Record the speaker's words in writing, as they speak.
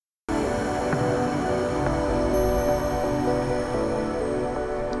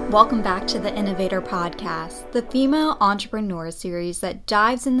Welcome back to the Innovator Podcast, the female entrepreneur series that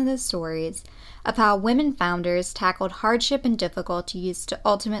dives into the stories of how women founders tackled hardship and difficulties to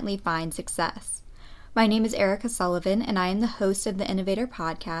ultimately find success. My name is Erica Sullivan, and I am the host of the Innovator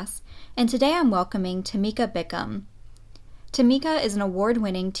Podcast, and today I'm welcoming Tamika Bickham. Tamika is an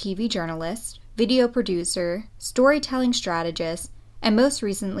award-winning TV journalist, video producer, storytelling strategist, and most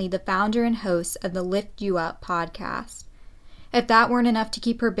recently the founder and host of the Lift You Up podcast. If that weren't enough to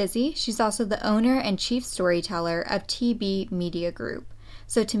keep her busy, she's also the owner and chief storyteller of TB Media Group.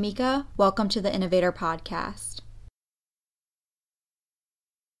 So Tamika, welcome to the Innovator Podcast.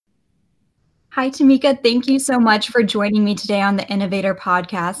 Hi, Tamika. Thank you so much for joining me today on the Innovator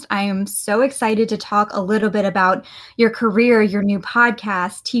Podcast. I am so excited to talk a little bit about your career, your new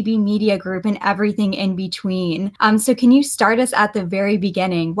podcast, TB Media Group, and everything in between. So can you start us at the very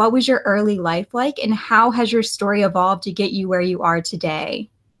beginning? What was your early life like, and how has your story evolved to get you where you are today?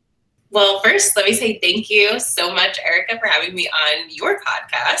 Well, first, let me say thank you so much, Erica, for having me on your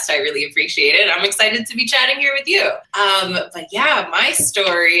podcast. I really appreciate it. I'm excited to be chatting here with you. But yeah, my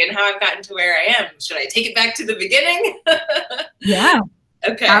story and how I've gotten to where I am. Should I take it back to the beginning? Yeah.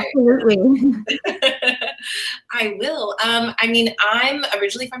 Okay. Absolutely. I will. I'm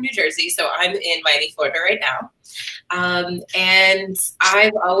originally from New Jersey, so I'm in Miami, Florida right now. And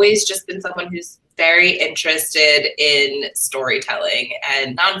I've always just been someone who's very interested in storytelling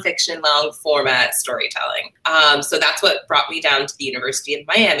and nonfiction long format storytelling. So that's what brought me down to the University of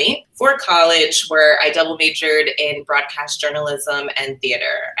Miami for college, where I double majored in broadcast journalism and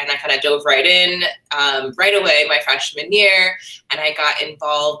theater. And I kind of dove right in right away my freshman year. And I got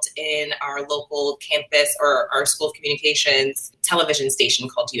involved in our local campus or our school of communications television station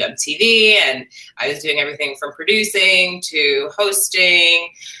called UMTV. And I was doing everything from producing to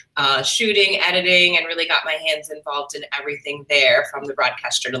hosting, shooting, editing, and really got my hands involved in everything there from the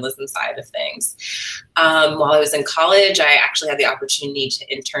broadcast journalism side of things. While I was in college, I actually had the opportunity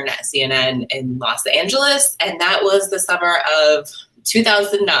to intern at CNN in Los Angeles, and that was the summer of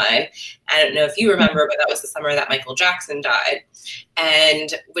 2009. I don't know if you remember, but that was the summer that Michael Jackson died,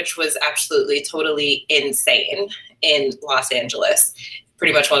 and which was absolutely totally insane in Los Angeles.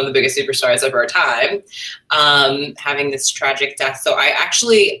 Pretty much one of the biggest superstars of our time, having this tragic death. So I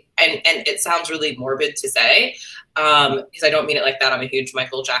actually, and it sounds really morbid to say, because I don't mean it like that. I'm a huge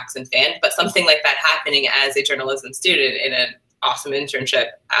Michael Jackson fan, but something like that happening as a journalism student in an awesome internship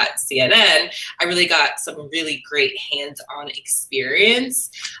at CNN, I really got some really great hands-on experience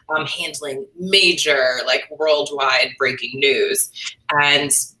handling major, like worldwide breaking news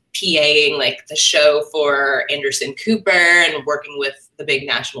and PAing like the show for Anderson Cooper and working with the big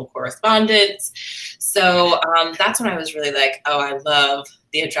national correspondents. So that's when I was really like, oh, I love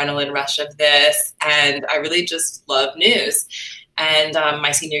the adrenaline rush of this. And I really just love news. And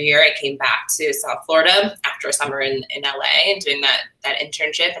my senior year, I came back to South Florida after a summer in LA and doing that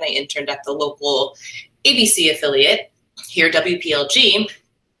internship. And I interned at the local ABC affiliate here, WPLG.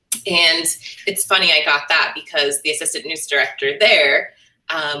 And it's funny, I got that because the assistant news director there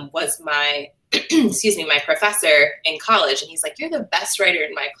was my professor in college. And he's like, you're the best writer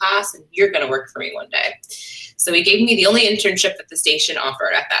in my class and you're going to work for me one day. So he gave me the only internship that the station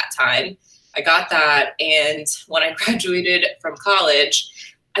offered at that time. I got that. And when I graduated from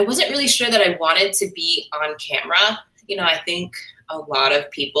college, I wasn't really sure that I wanted to be on camera. You know, I think a lot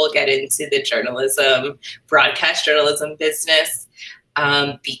of people get into the journalism, broadcast journalism business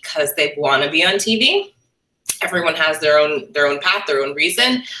because they want to be on TV. Everyone has their own path, their own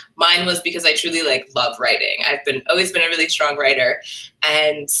reason. Mine was because I truly love writing. I've always been a really strong writer,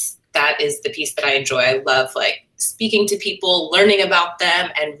 and that is the piece that I enjoy. I love speaking to people, learning about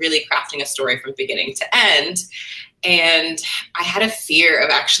them, and really crafting a story from beginning to end. And I had a fear of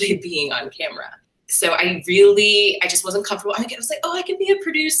actually being on camera. So I just wasn't comfortable. I was like, oh, I can be a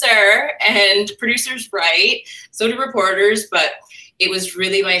producer, and producers write, so do reporters, but it was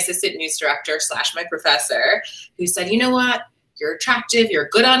really my assistant news director / my professor who said, you know what, you're attractive, you're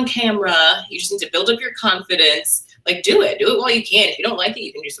good on camera, you just need to build up your confidence, do it while you can. If you don't like it,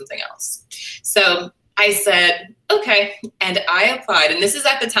 you can do something else. So I said, okay, and I applied, and this is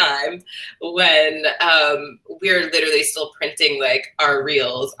at the time when we're literally still printing our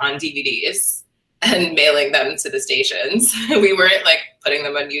reels on DVDs and mailing them to the stations. We weren't putting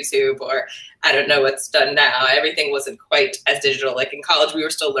them on YouTube, or I don't know what's done now. Everything wasn't quite as digital. In college, we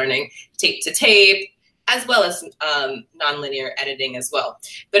were still learning tape to tape, as well as nonlinear editing as well.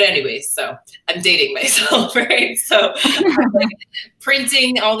 But anyways, so I'm dating myself, right? So I'm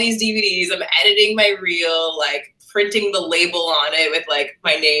printing all these DVDs, I'm editing my reel, printing the label on it with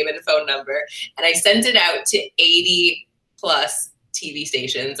my name and phone number. And I sent it out to 80 plus TV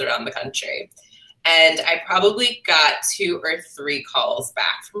stations around the country. And I probably got 2 or 3 calls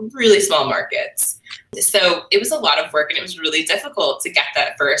back from really small markets. So it was a lot of work, and it was really difficult to get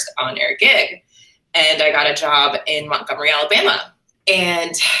that first on-air gig. And I got a job in Montgomery, Alabama.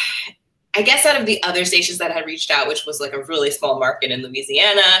 And I guess out of the other stations that had reached out, which was like a really small market in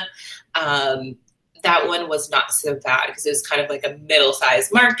Louisiana, that one was not so bad because it was kind of like a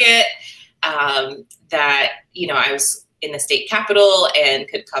middle-sized market that, you know, I was in the state capital and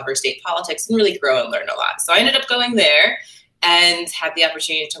could cover state politics and really grow and learn a lot. So I ended up going there and had the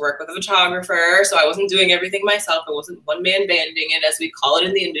opportunity to work with a photographer. So I wasn't doing everything myself. I wasn't one-man banding it, as we call it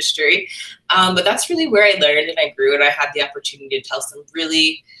in the industry. But that's really where I learned and I grew, and I had the opportunity to tell some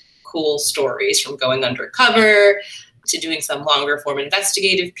really cool stories, from going undercover to doing some longer form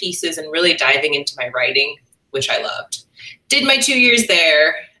investigative pieces and really diving into my writing, which I loved. Did my 2 years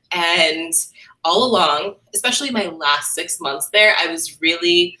there, and all along, especially my last 6 months there, I was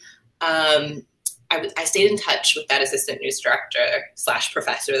really, I stayed in touch with that assistant news director /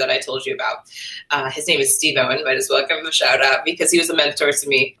 professor that I told you about. His name is Steve Owen. Might as well give him a shout out because he was a mentor to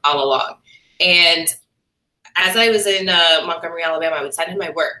me all along. And as I was in Montgomery, Alabama, I would send him my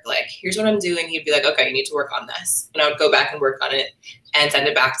work. Like, here's what I'm doing. He'd be like, okay, you need to work on this. And I would go back and work on it and send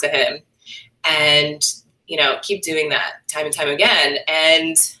it back to him. And, you know, keep doing that time and time again.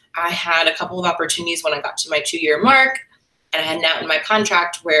 And I had a couple of opportunities when I got to my 2-year mark, and I had an out in my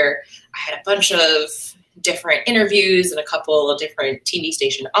contract where I had a bunch of different interviews and a couple of different TV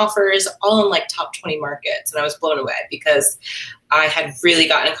station offers, all in like top 20 markets. And I was blown away because I had really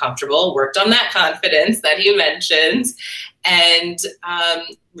gotten comfortable, worked on that confidence that he mentioned, and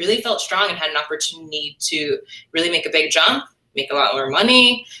really felt strong and had an opportunity to really make a big jump, make a lot more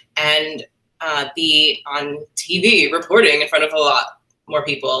money, and be on TV reporting in front of a lot more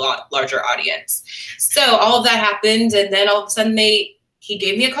people, a lot larger audience. So all of that happened, and then all of a sudden he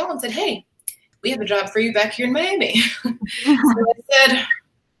gave me a call and said, hey, we have a job for you back here in Miami. So I said,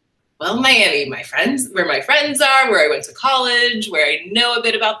 well, Miami, where my friends are, where I went to college, where I know a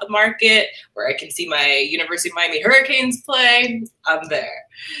bit about the market, where I can see my University of Miami Hurricanes play, I'm there.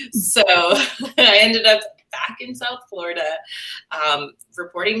 So I ended up back in South Florida,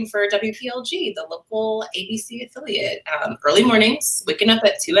 reporting for WPLG, the local ABC affiliate, early mornings, waking up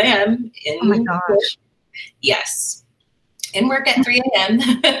at 2 a.m. Oh my gosh. Yes. And work at 3 a.m.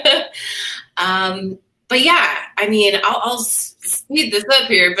 But yeah, I mean, I'll speed this up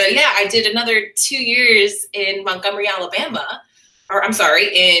here, but yeah, I did another 2 years in Montgomery, Alabama,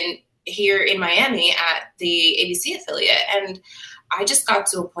 here in Miami at the ABC affiliate. And I just got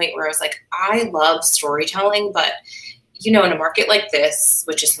to a point where I was like, I love storytelling, but you know, in a market like this,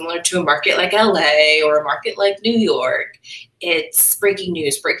 which is similar to a market like LA or a market like New York, it's breaking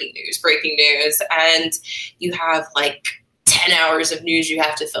news. And you have like 10 hours of news you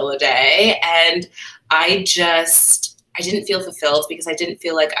have to fill a day. And I didn't feel fulfilled because I didn't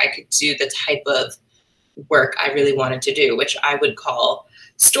feel like I could do the type of work I really wanted to do, which I would call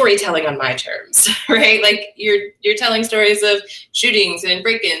storytelling on my terms, right? Like you're telling stories of shootings and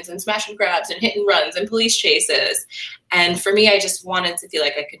break-ins and smash and grabs and hit and runs and police chases. And for me, I just wanted to feel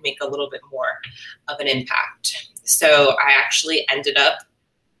like I could make a little bit more of an impact. So I actually ended up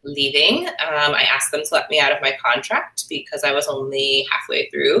leaving. I asked them to let me out of my contract because I was only halfway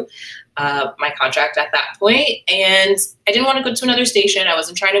through my contract at that point. And I didn't want to go to another station. I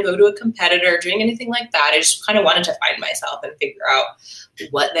wasn't trying to go to a competitor, doing anything like that. I just kind of wanted to find myself and figure out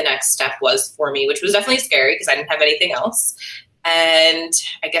what the next step was for me, which was definitely scary because I didn't have anything else. And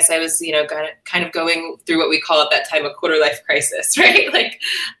I guess I was, kind of going through what we call at that time a quarter life crisis, right? Like,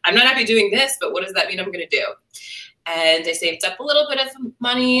 I'm not happy doing this, but what does that mean I'm going to do? And I saved up a little bit of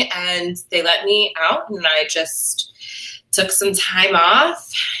money and they let me out, and I just took some time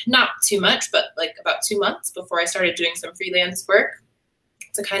off, not too much, but like about 2 months before I started doing some freelance work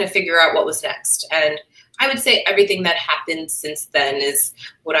to kind of figure out what was next. And I would say everything that happened since then is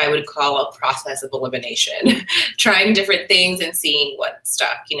what I would call a process of elimination, trying different things and seeing what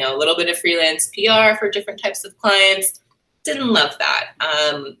stuck, a little bit of freelance PR for different types of clients. Didn't love that.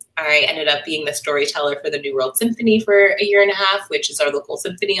 I ended up being the storyteller for the New World Symphony for a year and a half, which is our local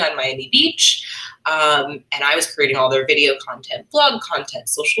symphony on Miami Beach. And I was creating all their video content, blog content,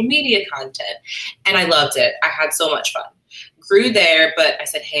 social media content, and I loved it. I had so much fun. Grew there, but I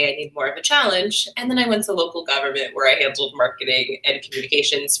said, hey, I need more of a challenge. And then I went to local government where I handled marketing and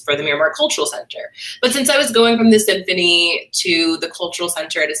communications for the Miramar Cultural Center. But since I was going from the symphony to the cultural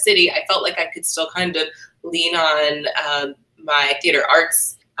center at a city, I felt like I could still kind of lean on my theater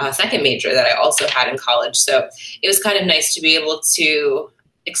arts second major that I also had in college. So it was kind of nice to be able to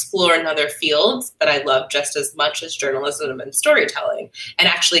explore another field that I love just as much as journalism and storytelling, and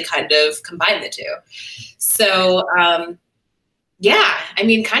actually kind of combine the two. So, yeah, I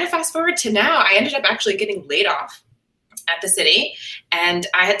mean, kind of fast forward to now, I ended up actually getting laid off at the city, and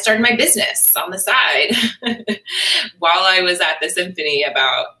I had started my business on the side while I was at the symphony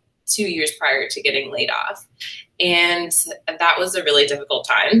about 2 years prior to getting laid off. And that was a really difficult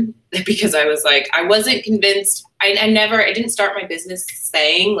time because I was like, I wasn't convinced. I didn't start my business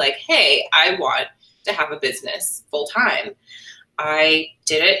saying like, hey, I want to have a business full time. I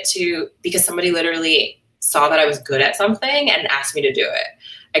did it because somebody literally saw that I was good at something and asked me to do it.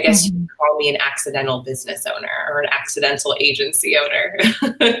 I guess you could call me an accidental business owner or an accidental agency owner,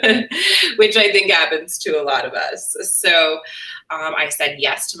 which I think happens to a lot of us. So I said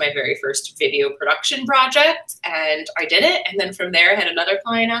yes to my very first video production project, and I did it. And then from there, I had another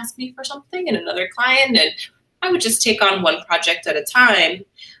client ask me for something and another client, and I would just take on one project at a time.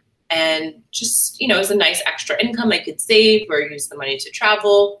 And just, it was a nice extra income I could save or use the money to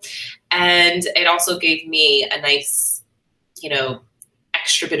travel. And it also gave me a nice,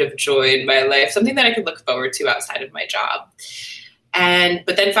 extra bit of joy in my life, something that I could look forward to outside of my job.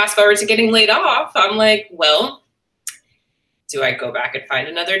 But then fast forward to getting laid off, I'm like, well, do I go back and find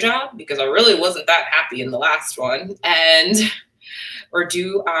another job? Because I really wasn't that happy in the last one. Or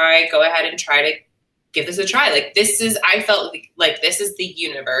do I go ahead and try to give this a try? I felt like this is the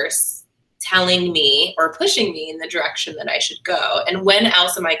universe telling me or pushing me in the direction that I should go. And when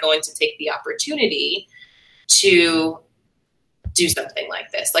else am I going to take the opportunity to do something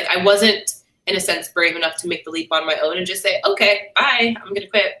like this? Like, I wasn't, in a sense, brave enough to make the leap on my own and just say, okay, bye, I'm going to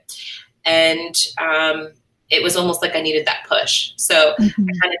quit. And it was almost like I needed that push. So I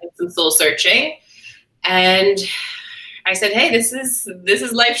kind of did some soul searching, and I said, hey, this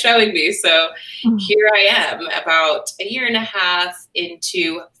is life showing me. So here I am about a year and a half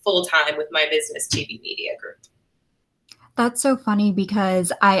into full time with my business, TV Media Group. That's so funny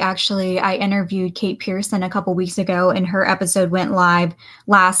because I interviewed Kate Pearson a couple weeks ago, and her episode went live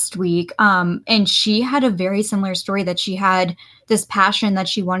last week. And she had a very similar story, that she had this passion that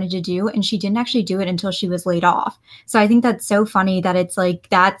she wanted to do, and she didn't actually do it until she was laid off. So I think that's so funny that it's like,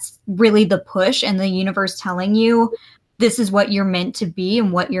 that's really the push and the universe telling you this is what you're meant to be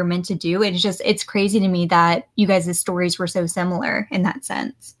and what you're meant to do. It's crazy to me that you guys' stories were so similar in that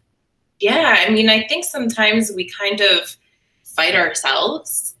sense. Yeah. I mean, I think sometimes we kind of fight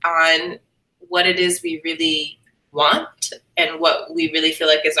ourselves on what it is we really want and what we really feel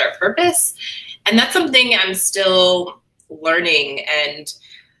like is our purpose. And that's something I'm still learning and,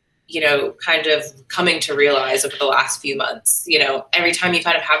 kind of coming to realize over the last few months. Every time you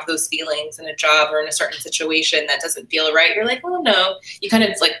kind of have those feelings in a job or in a certain situation that doesn't feel right, you're like, oh no, you kind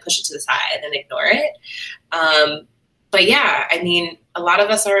of like push it to the side and ignore it. But yeah, I mean, a lot of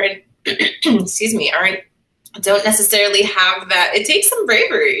us aren't don't necessarily have that. It takes some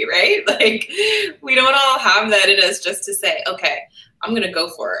bravery, right? Like, we don't all have that in us just to say, okay, I'm going to go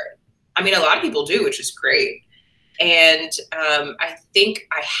for it. I mean, a lot of people do, which is great. And I think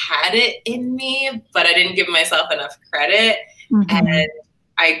I had it in me, but I didn't give myself enough credit. And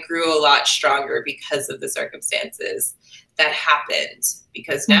I grew a lot stronger because of the circumstances that happened.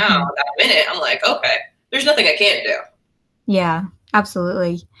 Because now that I'm in it, I'm like, okay, there's nothing I can't do. Yeah.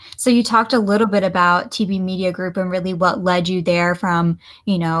 Absolutely. So you talked a little bit about TV Media Group and really what led you there from,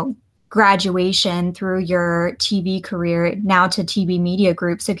 graduation through your TV career now to TV Media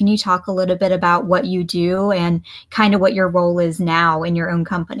Group. So can you talk a little bit about what you do and kind of what your role is now in your own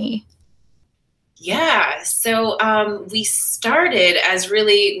company? Yeah. So we started as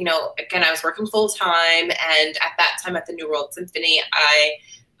really, again, I was working full time. And at that time at the New World Symphony, I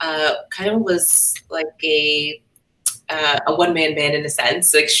kind of was like a one-man band in a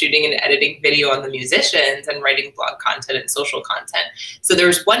sense, like shooting and editing video on the musicians and writing blog content and social content. So there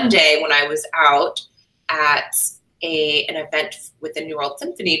was one day when I was out at an event with the New World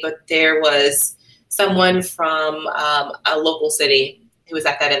Symphony, but there was someone from a local city who was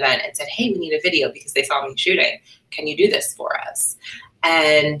at that event and said, hey, we need a video because they saw me shooting. Can you do this for us?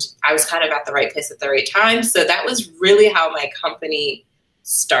 And I was kind of at the right place at the right time. So that was really how my company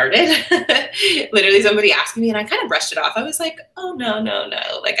started. Literally somebody asked me and I kind of brushed it off. I was like, oh, no,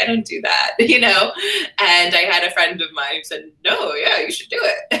 like, I don't do that, and I had a friend of mine who said, no, yeah, you should do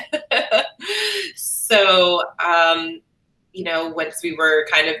it. So, once we were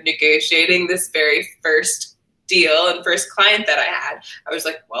kind of negotiating this very first deal and first client that I had, I was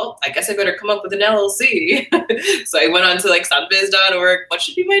like, well, I guess I better come up with an LLC. So I went on to like sunbiz.org. What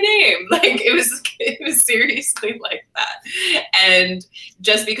should be my name? Like, it was seriously like that. And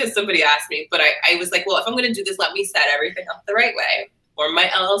just because somebody asked me, but I was like, well, if I'm going to do this, let me set everything up the right way. form my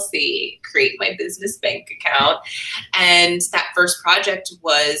LLC, create my business bank account. And that first project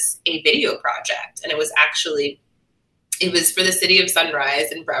was a video project. And it was for the city of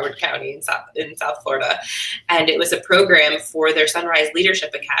Sunrise in Broward County in South Florida. And it was a program for their Sunrise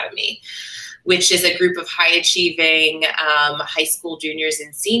Leadership Academy, which is a group of high-achieving high school juniors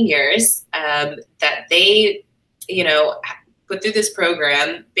and seniors that they, put through this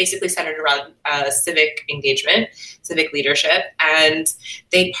program, basically centered around civic engagement, civic leadership, and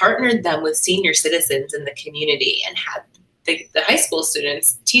they partnered them with senior citizens in the community and had the high school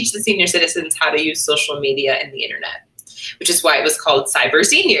students teach the senior citizens how to use social media and the internet, which is why it was called Cyber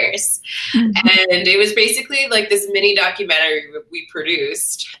Seniors. Mm-hmm. And it was basically like this mini documentary we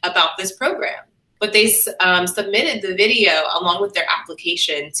produced about this program. But they submitted the video along with their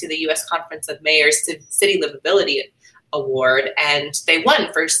application to the U.S. Conference of Mayors City Livability Award, and they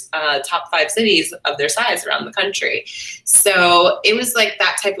won for top 5 cities of their size around the country. So it was like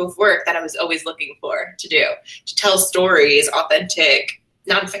that type of work that I was always looking for to do, to tell stories, authentic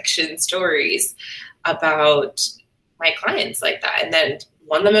nonfiction stories about my clients like that, and then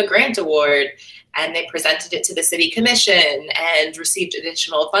won them a grant award, and they presented it to the city commission and received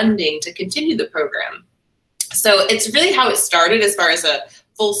additional funding to continue the program. So it's really how it started as far as a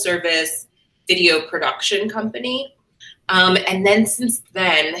full service video production company. And then since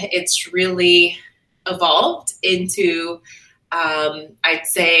then, it's really evolved into, I'd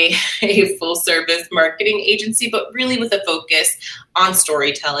say, a full service marketing agency, but really with a focus on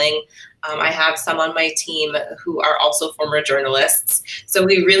storytelling. I have some on my team who are also former journalists. So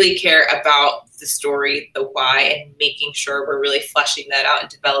we really care about the story, the why, and making sure we're really fleshing that out and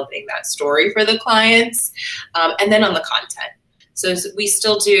developing that story for the clients. And then on the content. So we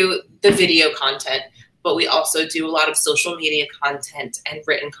still do the video content, but we also do a lot of social media content and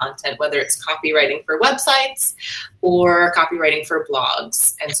written content, whether it's copywriting for websites or copywriting for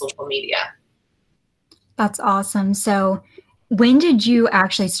blogs and social media. That's awesome. So when did you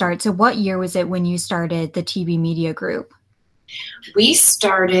actually start? So what year was it when you started the TB Media Group? We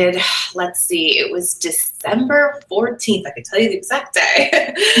started, it was December 14th. I can tell you the exact day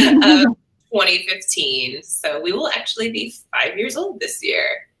of 2015. So we will actually be 5 years old this year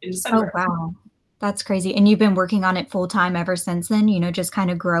in December. Oh, wow. That's crazy. And you've been working on it full time ever since then, just kind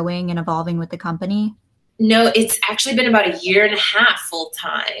of growing and evolving with the company? No, it's actually been about 1.5 years full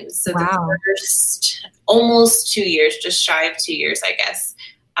time. So wow. The first almost 2 years, just shy of 2 years, I guess.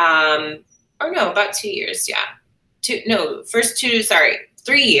 About 2 years. Yeah.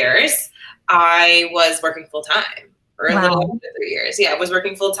 3 years, I was working full time. For a little over 3 years. Yeah, I was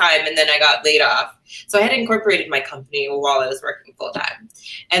working full time, and then I got laid off. So I had incorporated my company while I was working full time.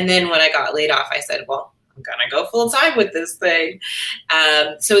 And then when I got laid off, I said, well, I'm going to go full time with this thing.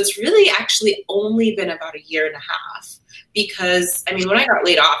 So it's really actually only been about 1.5 years because, when I got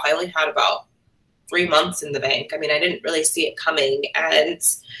laid off, I only had about 3 months in the bank. I didn't really see it coming, and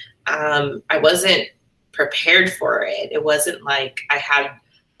I wasn't prepared for it. It wasn't like I had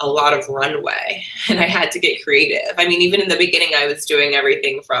a lot of runway and I had to get creative. Even in the beginning, I was doing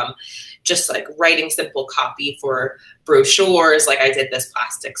everything from just like writing simple copy for brochures. Like I did this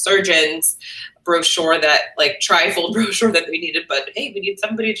plastic surgeon's brochure, that like trifold brochure that we needed, but hey, we need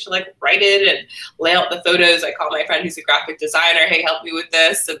somebody to like write it and lay out the photos. I call my friend who's a graphic designer, hey, help me with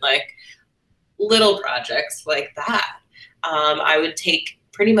this. And like little projects like that. I would take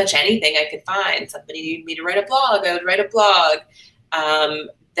pretty much anything I could find. Somebody needed me to write a blog, I would write a blog.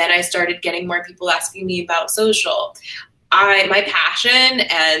 Then I started getting more people asking me about social. My passion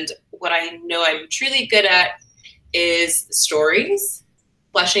and what I know I'm truly good at is stories,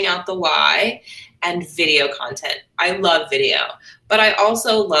 fleshing out the why, and video content. I love video, but I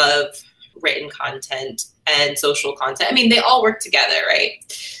also love written content and social content. They all work together, right?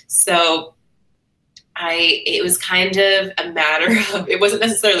 So it was kind of a matter of, it wasn't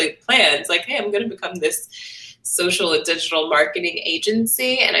necessarily planned. It's like, hey, I'm going to become this social and digital marketing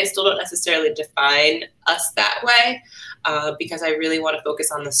agency. And I still don't necessarily define us that way because I really want to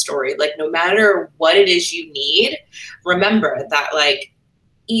focus on the story. Like no matter what it is you need, remember that like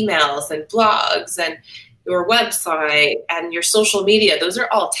emails and blogs and your website and your social media, those are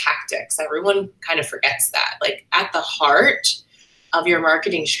all tactics. Everyone kind of forgets that. Like at the heart of your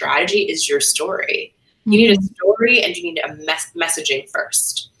marketing strategy is your story. You need a story and you need a messaging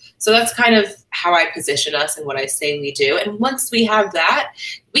first. So that's kind of how I position us and what I say we do. And once we have that,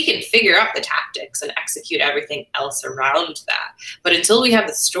 we can figure out the tactics and execute everything else around that. But until we have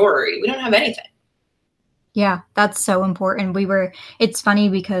the story, we don't have anything. Yeah, that's so important. It's funny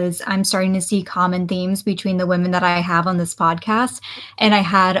because I'm starting to see common themes between the women that I have on this podcast. And I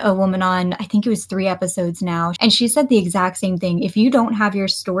had a woman on, I think it was 3 episodes now, and she said the exact same thing. If you don't have your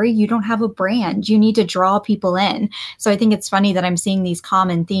story, you don't have a brand. You need to draw people in. So I think it's funny that I'm seeing these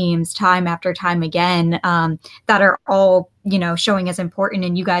common themes time after time again, that are all, showing as important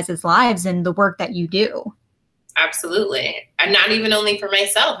in you guys' lives and the work that you do. Absolutely. And not even only for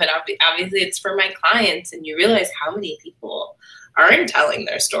myself, and obviously it's for my clients, and you realize how many people aren't telling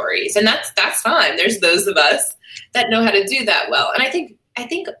their stories, and that's fine. There's those of us that know how to do that well. And I think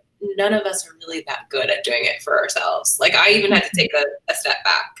none of us are really that good at doing it for ourselves. Like, I even had to take a step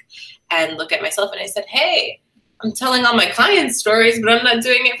back and look at myself, and I said, hey, I'm telling all my clients stories, but I'm not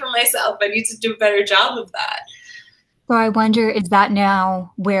doing it for myself. I need to do a better job of that. So I wonder, is that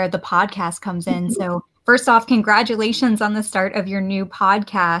now where the podcast comes in? So first off, congratulations on the start of your new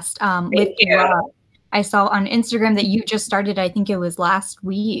podcast, Thank you. Love. I saw on Instagram that you just started, I think it was last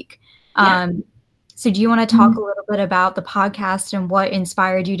week. Yeah. So do you want to talk a little bit about the podcast and what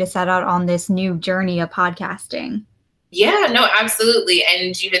inspired you to set out on this new journey of podcasting? Yeah, no, absolutely.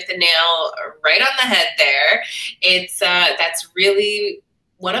 And you hit the nail right on the head there. It's that's really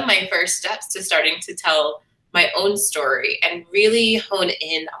one of my first steps to starting to tell my own story and really hone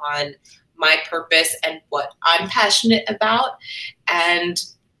in on my purpose and what I'm passionate about, and,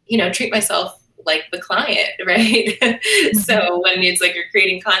 treat myself like the client, right? Mm-hmm. So when it's like you're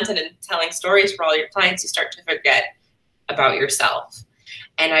creating content and telling stories for all your clients, you start to forget about yourself.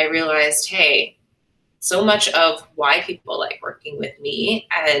 And I realized, hey, so much of why people like working with me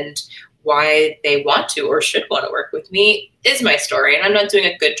and why they want to or should want to work with me is my story, and I'm not doing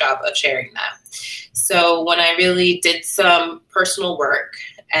a good job of sharing that. So when I really did some personal work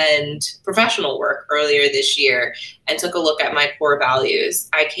and professional work earlier this year and took a look at my core values,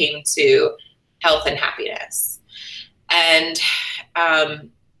 I came to health and happiness. And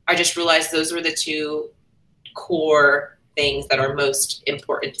I just realized those were the two core things that are most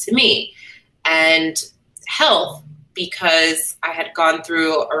important to me. And health, because I had gone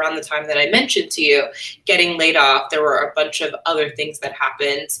through, around the time that I mentioned to you, getting laid off. There were a bunch of other things that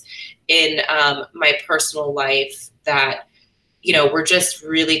happened in my personal life that, were just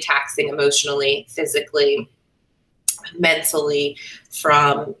really taxing emotionally, physically, mentally,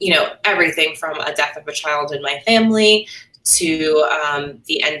 from, everything from a death of a child in my family to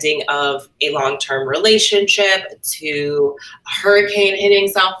the ending of a long-term relationship, to a hurricane hitting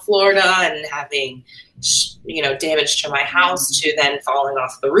South Florida and having, damage to my house, to then falling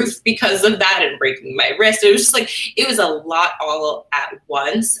off the roof because of that and breaking my wrist. It was just like, it was a lot all at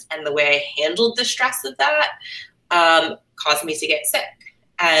once. And the way I handled the stress of that caused me to get sick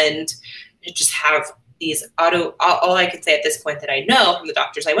and just have these all I can say at this point that I know from the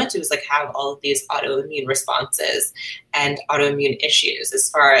doctors I went to is like have all of these autoimmune responses and autoimmune issues as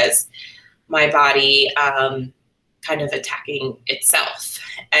far as my body kind of attacking itself.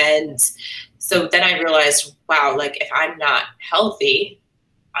 And so then I realized, wow, like if I'm not healthy,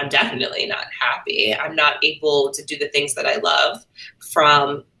 I'm definitely not happy. I'm not able to do the things that I love,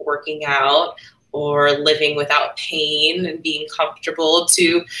 from working out or living without pain and being comfortable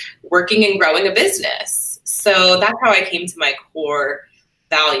to working and growing a business. So that's how I came to my core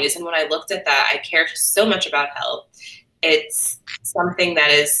values. And when I looked at that, I care so much about health. It's something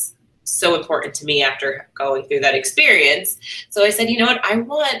that is so important to me after going through that experience. So I said, you know what, I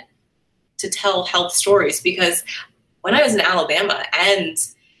want to tell health stories, because when I was in Alabama and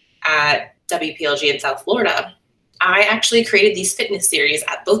at WPLG in South Florida, I actually created these fitness series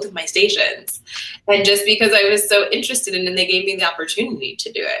at both of my stations. And just because I was so interested in it, and they gave me the opportunity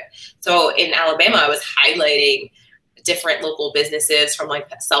to do it. So in Alabama, I was highlighting different local businesses, from like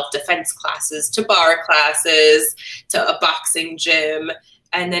self-defense classes to bar classes to a boxing gym.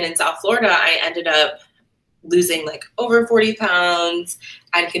 And then in South Florida, I ended up losing like over 40 pounds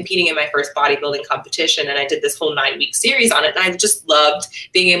and competing in my first bodybuilding competition. And I did this whole 9-week series on it. And I just loved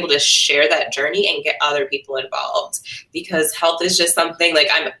being able to share that journey and get other people involved, because health is just something like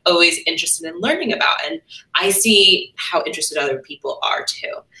I'm always interested in learning about. And I see how interested other people are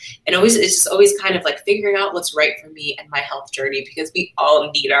too. And it's just always kind of like figuring out what's right for me and my health journey, because we all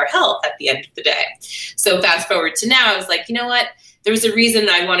need our health at the end of the day. So fast forward to now, I was like, you know what? There was a reason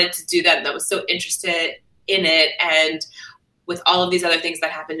I wanted to do that, and I was so interested in it. And with all of these other things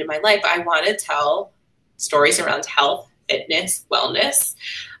that happened in my life, I want to tell stories around health, fitness, wellness.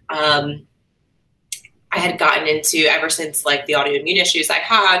 I had gotten into, ever since like the autoimmune issues I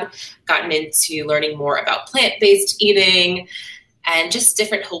had, gotten into learning more about plant-based eating and just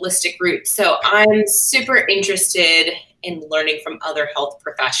different holistic routes. So I'm super interested in learning from other health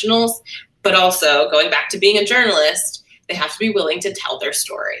professionals But also, going back to being a journalist, they have to be willing to tell their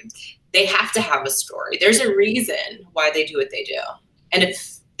story. They have to have a story. There's a reason why they do what they do. And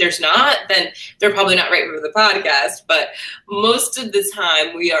if there's not, then they're probably not right for the podcast. But most of the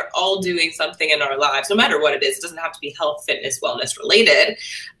time, we are all doing something in our lives, no matter what it is. It doesn't have to be health, fitness, wellness related.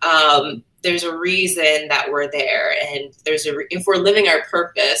 There's a reason that we're there. And if we're living our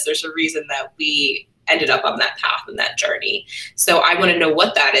purpose, there's a reason that we ended up on that path and that journey. So I want to know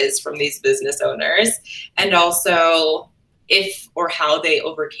what that is from these business owners, and also if or how they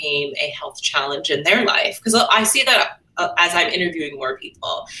overcame a health challenge in their life. Because I see that as I'm interviewing more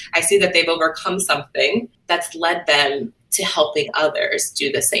people, I see that they've overcome something that's led them to helping others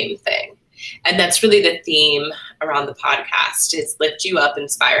do the same thing. And that's really the theme around the podcast, is lift you up,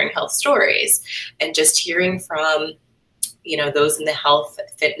 inspiring health stories, and just hearing from those in the health,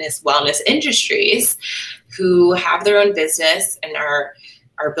 fitness, wellness industries who have their own business and are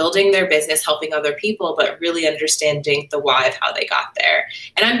building their business, helping other people, but really understanding the why of how they got there.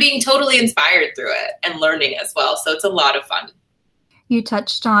 And I'm being totally inspired through it and learning as well. So it's a lot of fun. You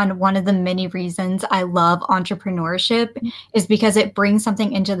touched on one of the many reasons I love entrepreneurship is because it brings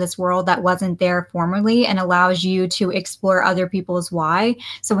something into this world that wasn't there formerly and allows you to explore other people's why.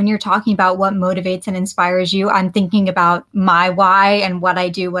 So when you're talking about what motivates and inspires you, I'm thinking about my why and what I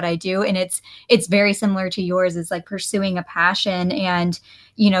do. And it's very similar to yours. It's like pursuing a passion and,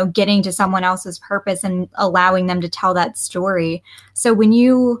 getting to someone else's purpose and allowing them to tell that story. So when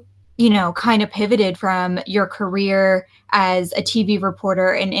you kind of pivoted from your career as a TV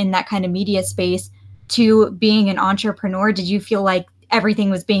reporter and in that kind of media space to being an entrepreneur, did you feel like everything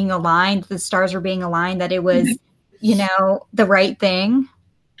was being aligned, the stars were being aligned, that it was, the right thing?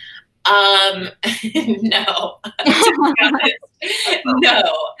 No, to be honest, no,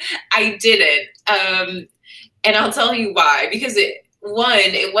 I didn't. And I'll tell you why, because it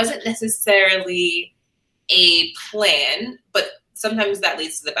wasn't necessarily a plan, but sometimes that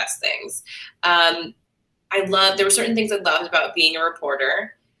leads to the best things. There were certain things I loved about being a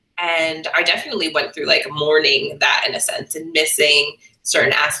reporter, and I definitely went through like mourning that in a sense and missing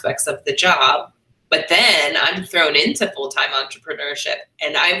certain aspects of the job. But then I'm thrown into full-time entrepreneurship,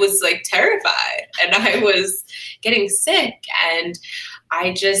 and I was like terrified, and I was getting sick, and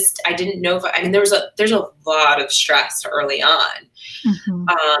I didn't know there's a lot of stress early on.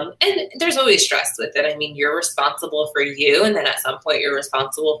 Mm-hmm. And there's always stress with it. I mean, you're responsible for you, and then at some point you're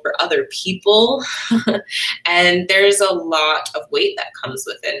responsible for other people. And there's a lot of weight that comes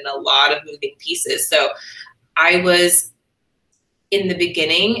with it and a lot of moving pieces. So I was in the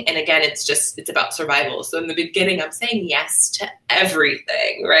beginning, and again, it's about survival. So in the beginning, I'm saying yes to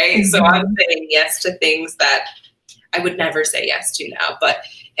everything, right? Mm-hmm. So I'm saying yes to things that I would never say yes to now. But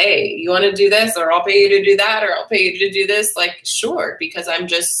hey, you want to do this, or I'll pay you to do that, or I'll pay you to do this? Like, sure, because I'm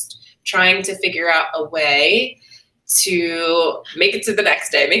just trying to figure out a way to make it to the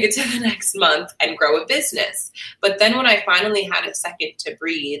next day, make it to the next month, and grow a business. But then when I finally had a second to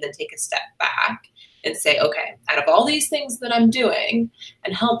breathe and take a step back and say, okay, out of all these things that I'm doing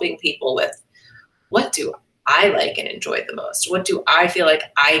and helping people with, what do I like and enjoy the most? What do I feel like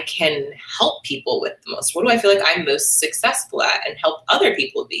I can help people with the most? What do I feel like I'm most successful at and help other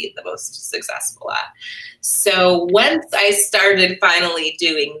people be the most successful at? So once I started finally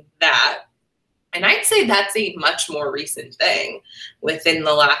doing that, and I'd say that's a much more recent thing within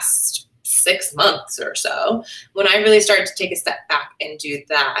the last 6 months or so, when I really started to take a step back and do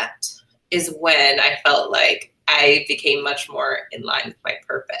that is when I felt like I became much more in line with my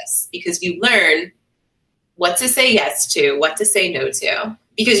purpose, because you learn what to say yes to, what to say no to,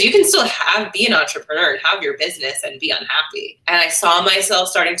 because you can still be an entrepreneur and have your business and be unhappy. And I saw myself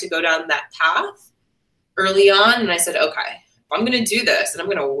starting to go down that path early on. And I said, okay, if I'm going to do this and I'm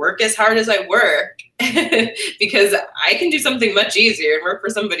going to work as hard as I work, because I can do something much easier and work for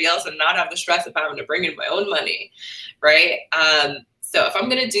somebody else and not have the stress of having to bring in my own money. Right. So if I'm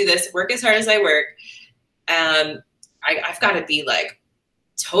going to do this, work as hard as I work, I've got to be like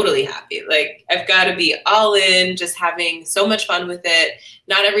totally happy. Like, I've got to be all in, just having so much fun with it.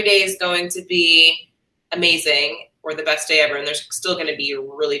 Not every day is going to be amazing or the best day ever. And there's still going to be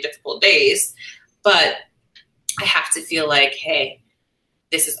really difficult days, but I have to feel like, hey,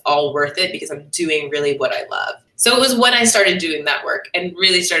 this is all worth it because I'm doing really what I love. So it was when I started doing that work and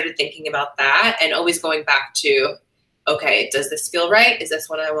really started thinking about that and always going back to, okay, does this feel right? Is this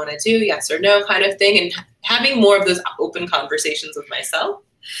what I want to do? Yes or no kind of thing. And having more of those open conversations with myself,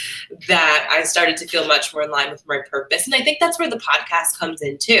 that I started to feel much more in line with my purpose. And I think that's where the podcast comes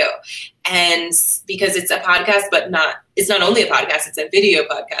in too. And because it's a podcast, but it's not only a podcast, it's a video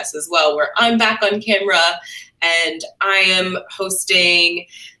podcast as well, where I'm back on camera and I am hosting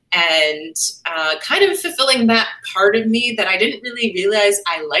and kind of fulfilling that part of me that I didn't really realize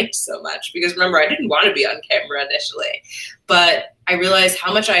I liked so much. Because remember, I didn't want to be on camera initially, but I realized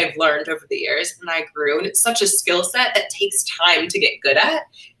how much I've learned over the years, and I grew. And it's such a skill set that takes time to get good at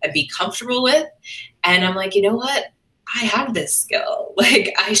and be comfortable with. And I'm like, you know what? I have this skill.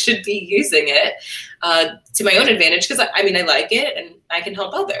 Like, I should be using it to my own advantage, because I like it and I can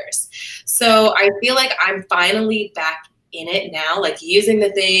help others. So I feel like I'm finally back in it now, like using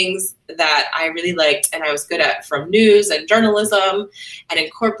the things that I really liked and I was good at from news and journalism, and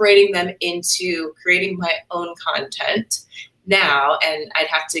incorporating them into creating my own content now. And I'd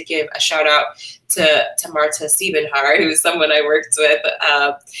have to give a shout out to Marta Siebenhaar, who's someone I worked with,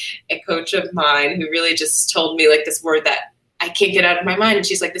 a coach of mine, who really just told me like this word that I can't get out of my mind. And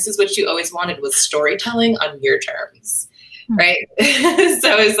she's like, this is what you always wanted, was storytelling on your terms. Right.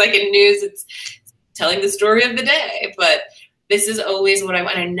 So it's like in news, it's telling the story of the day, but this is always what I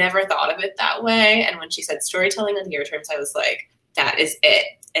want. I never thought of it that way. And when she said storytelling on your terms, I was like, that is it.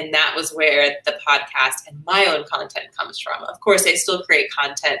 And that was where the podcast and my own content comes from. Of course, I still create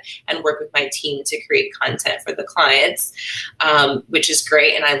content and work with my team to create content for the clients, which is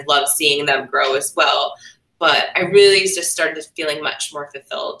great. And I love seeing them grow as well. But I really just started feeling much more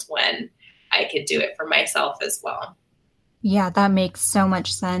fulfilled when I could do it for myself as well. Yeah, that makes so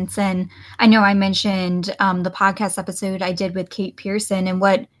much sense. And I know I mentioned the podcast episode I did with Kate Pearson, and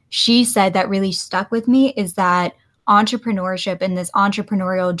what she said that really stuck with me is that entrepreneurship and this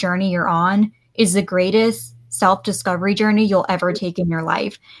entrepreneurial journey you're on is the greatest self-discovery journey you'll ever take in your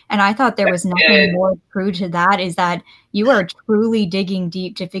life. And I thought there was nothing more true to that, is that you are truly digging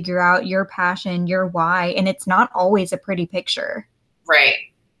deep to figure out your passion, your why, and it's not always a pretty picture. Right.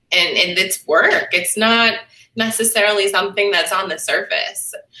 And it's work. It's not necessarily something that's on the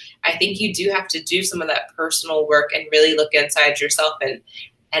surface. I think you do have to do some of that personal work and really look inside yourself and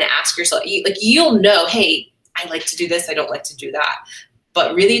ask yourself, you'll know, hey, I like to do this, I don't like to do that.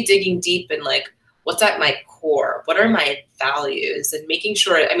 But really digging deep and like, what's at my core? What are my values? And making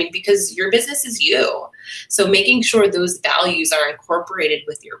sure, because your business is you. So making sure those values are incorporated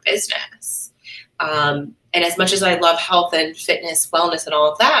with your business. And as much as I love health and fitness, wellness, and all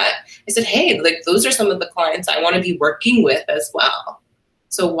of that, I said, hey, like those are some of the clients I want to be working with as well.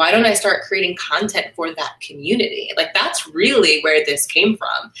 So why don't I start creating content for that community? Like that's really where this came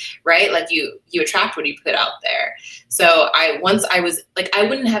from, right? Like you attract what you put out there. So I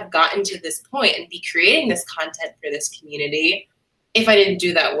wouldn't have gotten to this point and be creating this content for this community if I didn't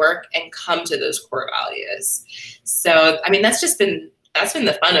do that work and come to those core values. So, that's been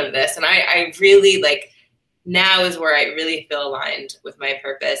the fun of this. And I really now is where I really feel aligned with my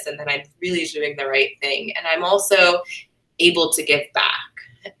purpose, and then I'm really doing the right thing. And I'm also able to give back,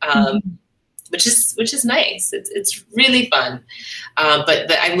 which is nice. It's really fun.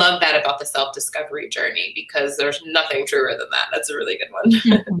 But I love that about the self-discovery journey, because there's nothing truer than that. That's a really good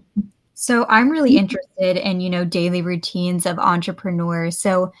one. So I'm really interested in, daily routines of entrepreneurs.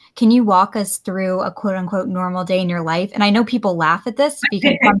 So can you walk us through a quote unquote normal day in your life? And I know people laugh at this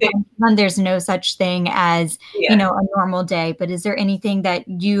because sometimes there's no such thing as, a normal day, but is there anything that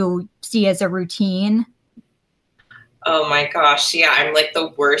you see as a routine? Oh my gosh. Yeah. I'm like the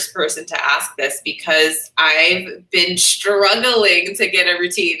worst person to ask this, because I've been struggling to get a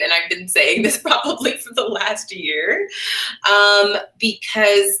routine. And I've been saying this probably for the last year,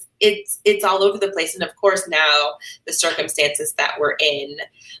 because it's all over the place. And of course, now the circumstances that we're in,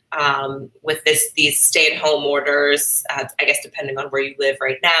 with these stay-at-home orders, I guess depending on where you live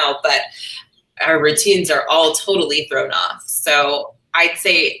right now, but our routines are all totally thrown off. So I'd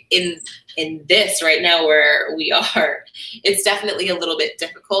say in this right now where we are, it's definitely a little bit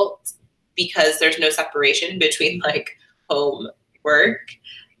difficult, because there's no separation between home, work,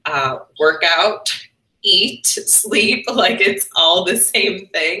 workout, eat, sleep, it's all the same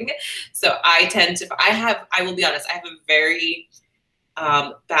thing. So I will be honest, I have a very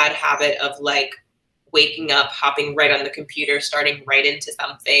bad habit of waking up, hopping right on the computer, starting right into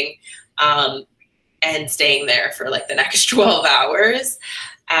something, and staying there for the next 12 hours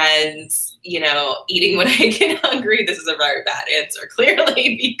and, eating when I get hungry. This is a very bad answer,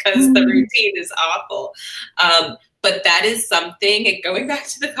 clearly, because the routine is awful. But that is something, going back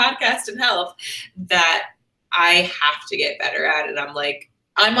to the podcast and health, that I have to get better at. And I'm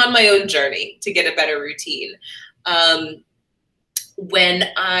on my own journey to get a better routine. When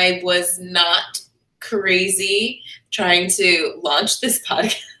I was not crazy trying to launch this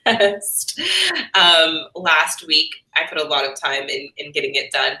podcast last week, I put a lot of time in getting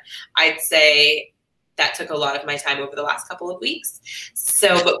it done. I'd say that took a lot of my time over the last couple of weeks.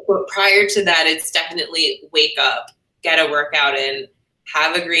 So, but prior to that, it's definitely wake up, get a workout in,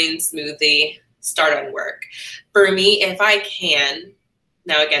 have a green smoothie, start on work. For me, if I can,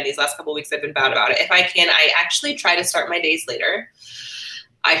 now again, these last couple of weeks I've been bad about it. If I can, I actually try to start my days later.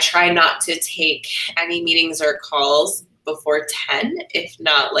 I try not to take any meetings or calls before 10, if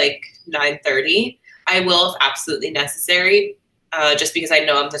not like 9:30. I will if absolutely necessary, just because I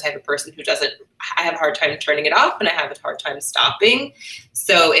know I'm the type of person who I have a hard time turning it off and I have a hard time stopping.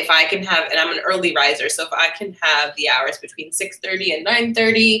 So if I can have, and I'm an early riser, so if I can have the hours between 6:30 and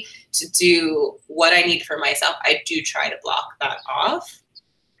 9:30 to do what I need for myself, I do try to block that off.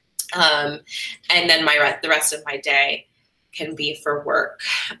 And then the rest of my day can be for work.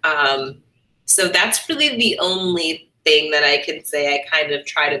 So that's really the only thing that I can say I kind of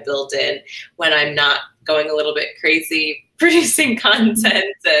try to build in when I'm not going a little bit crazy producing content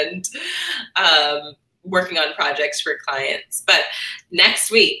and working on projects for clients. But next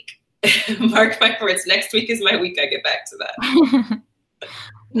week, mark my words, next week is my week I get back to that.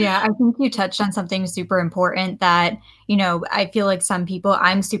 Yeah, I think you touched on something super important that, I feel like some people,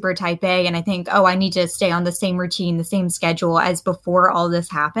 I'm super type A and I think, oh, I need to stay on the same routine, the same schedule as before all this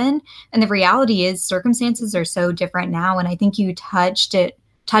happened. And the reality is circumstances are so different now. And I think you touched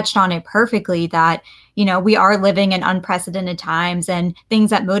on it perfectly that, we are living in unprecedented times and things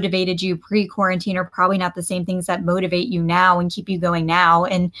that motivated you pre-quarantine are probably not the same things that motivate you now and keep you going now.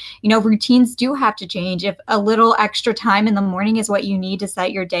 And, routines do have to change. If a little extra time in the morning is what you need to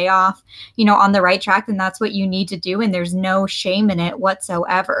set your day off, on the right track, then that's what you need to do. And there's no shame in it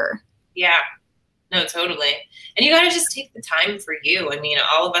whatsoever. Yeah, no, totally. And you got to just take the time for you. I mean,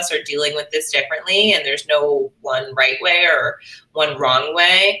 all of us are dealing with this differently and there's no one right way or one wrong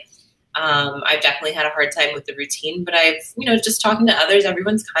way. I've definitely had a hard time with the routine, but I've, just talking to others,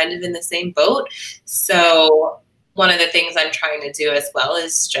 everyone's kind of in the same boat. So one of the things I'm trying to do as well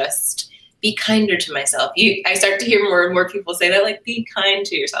is just be kinder to myself. I start to hear more and more people say that, like, be kind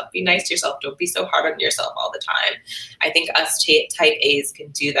to yourself, be nice to yourself. Don't be so hard on yourself all the time. I think us type A's can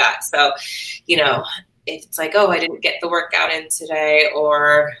do that. So, if it's like, oh, I didn't get the workout in today,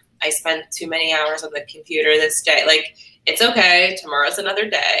 or I spent too many hours on the computer this day, like, it's okay. Tomorrow's another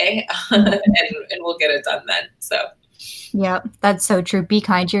day and we'll get it done then. So. Yeah, that's so true. Be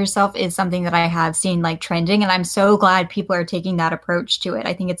kind to yourself is something that I have seen like trending, and I'm so glad people are taking that approach to it.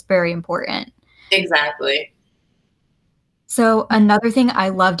 I think it's very important. Exactly. So another thing I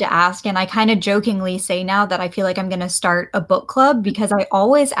love to ask, and I kind of jokingly say now that I feel like I'm going to start a book club, because I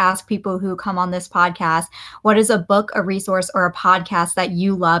always ask people who come on this podcast, what is a book, a resource, or a podcast that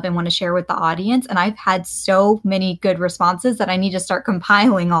you love and want to share with the audience? And I've had so many good responses that I need to start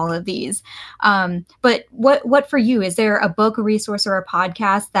compiling all of these. But what for you? Is there a book, a resource, or a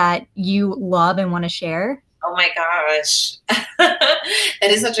podcast that you love and want to share? Oh my gosh. That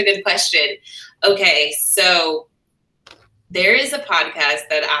is such a good question. Okay, so there is a podcast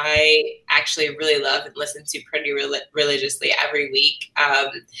that I actually really love and listen to pretty religiously every week.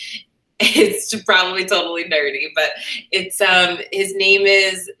 It's probably totally nerdy, but it's his name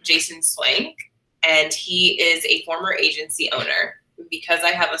is Jason Swank, and he is a former agency owner. Because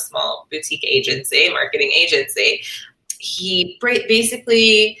I have a small boutique agency, marketing agency, he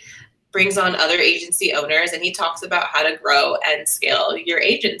basically brings on other agency owners and he talks about how to grow and scale your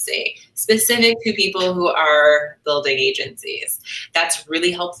agency, specific to people who are building agencies. That's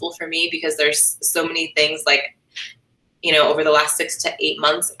really helpful for me because there's so many things like, over the last 6 to 8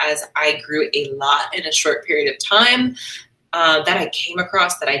 months, as I grew a lot in a short period of time, that I came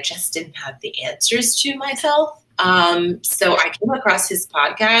across that I just didn't have the answers to myself. So I came across his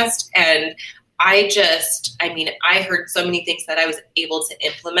podcast and I heard so many things that I was able to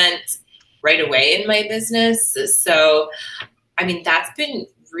implement right away in my business. So, that's been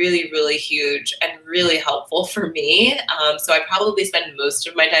really, really huge and really helpful for me. So I probably spend most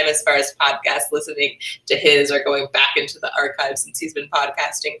of my time as far as podcast listening to his or going back into the archives since he's been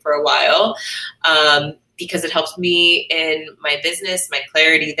podcasting for a while, because it helps me in my business, my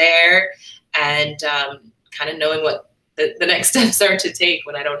clarity there, and kind of knowing what the next steps are to take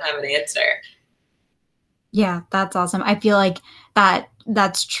when I don't have an answer. Yeah, that's awesome. I feel like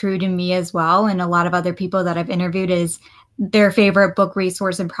that's true to me as well. And a lot of other people that I've interviewed is their favorite book,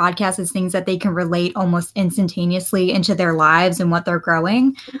 resource, and podcast is things that they can relate almost instantaneously into their lives and what they're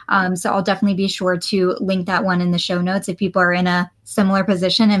growing. So I'll definitely be sure to link that one in the show notes if people are in a similar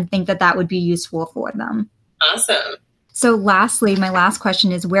position and think that would be useful for them. Awesome. So lastly, my last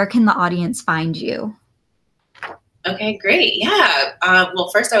question is, where can the audience find you? Okay, great. Yeah.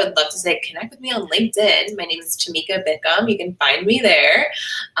 Well, first I would love to say connect with me on LinkedIn. My name is Tamika Bickham. You can find me there.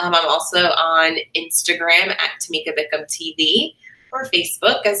 I'm also on Instagram at Tamika Bickham TV or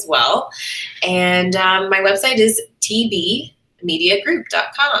Facebook as well. And my website is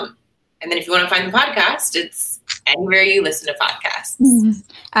mediagroup.com. And then if you want to find the podcast, it's anywhere you listen to podcasts.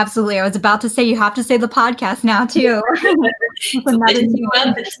 Absolutely. I was about to say, you have to say the podcast now too.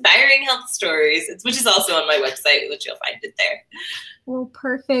 Inspiring health stories, which is also on my website, which you'll find it there. Well,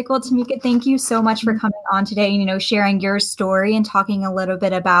 perfect. Well, Tamika, thank you so much for coming on today, sharing your story and talking a little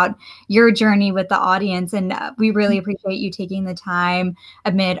bit about your journey with the audience. And we really appreciate you taking the time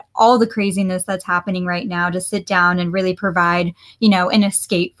amid all the craziness that's happening right now to sit down and really provide, an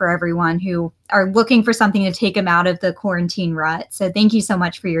escape for everyone who are looking for something to take them out of the quarantine rut. So thank you so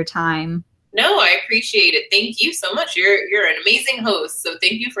much for your time. No, I appreciate it. Thank you so much. You're an amazing host. So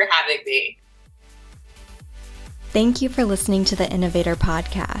thank you for having me. Thank you for listening to the Innovator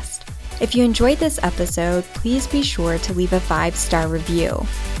Podcast. If you enjoyed this episode, please be sure to leave a 5-star review.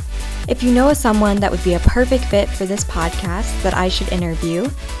 If you know someone that would be a perfect fit for this podcast that I should interview,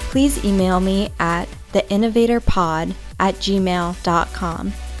 please email me at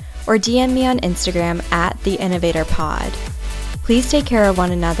theinnovatorpod@gmail.com or DM me on Instagram at theinnovatorpod. Please take care of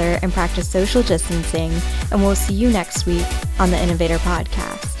one another and practice social distancing, and we'll see you next week on the Innovator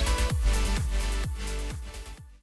Podcast.